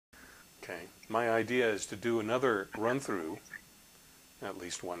Okay. My idea is to do another run through, at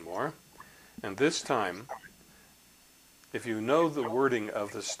least one more, and this time, if you know the wording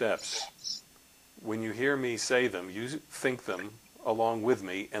of the steps, when you hear me say them, you think them along with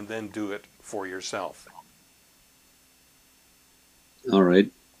me and then do it for yourself. All right.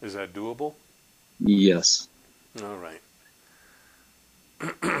 Is that doable? Yes. All right.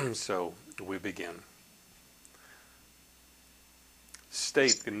 So we begin.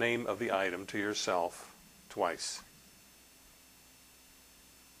 State the name of the item to yourself twice.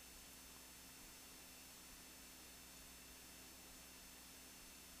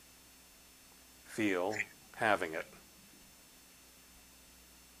 Feel having it.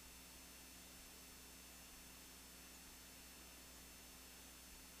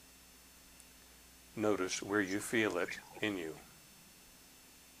 Notice where you feel it in you.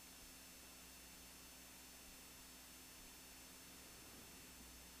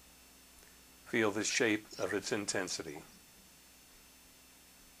 Feel the shape of its intensity.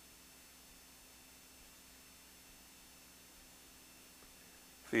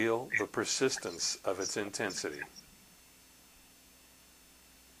 Feel the persistence of its intensity.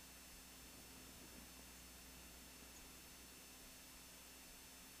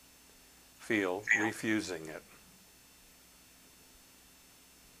 Feel refusing it.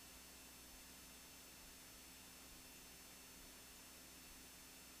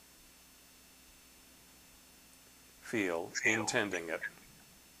 Feel intending it.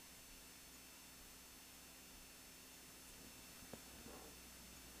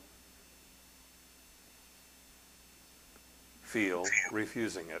 Feel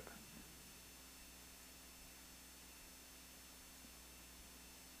refusing it.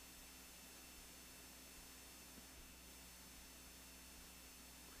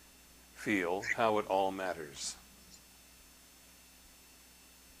 Feel how it all matters.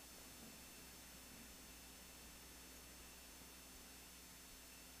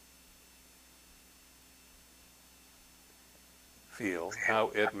 Feel how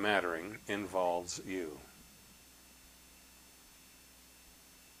it mattering involves you.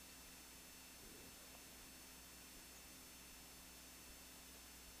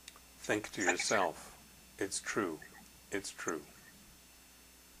 Think to yourself, it's true, it's true.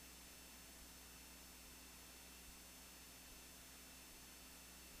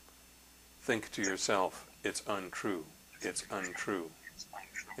 Think to yourself, it's untrue, it's untrue,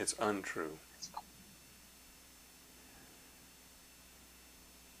 it's untrue.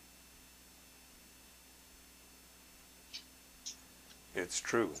 It's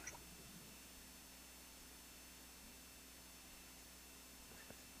true.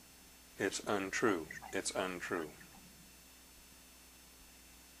 It's untrue, it's untrue.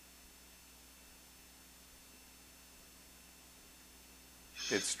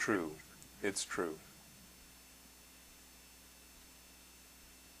 It's true, it's true.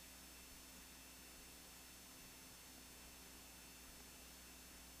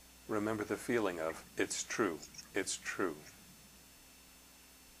 Remember the feeling of, it's true, it's true.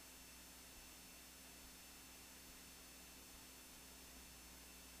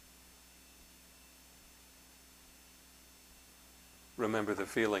 Remember the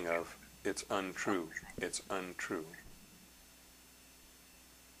feeling of, it's untrue, it's untrue.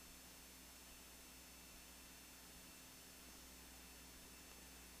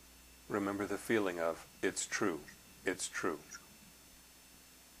 Remember the feeling of, it's true, it's true.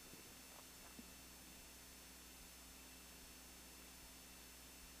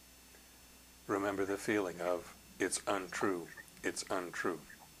 Remember the feeling of, it's untrue, it's untrue.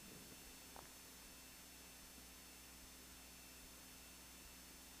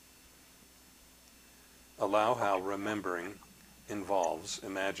 Allow how remembering involves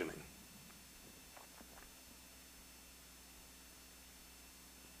imagining.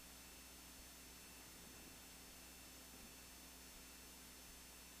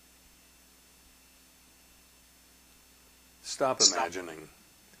 Stop imagining.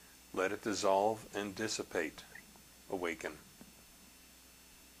 Let it dissolve and dissipate. Awaken.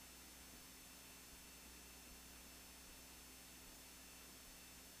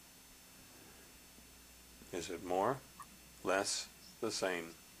 Is it more, less, the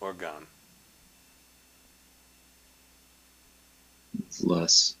same, or gone?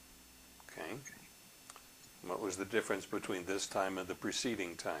 Less. Okay. What was the difference between this time and the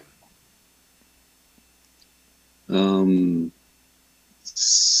preceding time?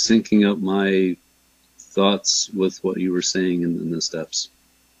 Syncing up my thoughts with what you were saying in the steps.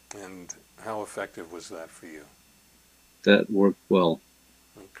 And how effective was that for you? That worked well.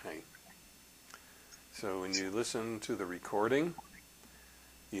 Okay. So when you listen to the recording,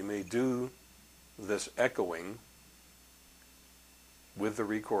 You may do this echoing with the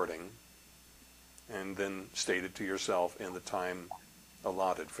recording and then state it to yourself in the time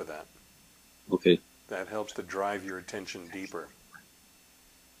allotted for that. Okay. That helps to drive your attention deeper.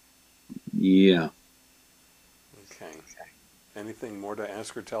 Yeah. Okay. Anything more to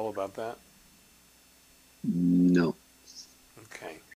ask or tell about that?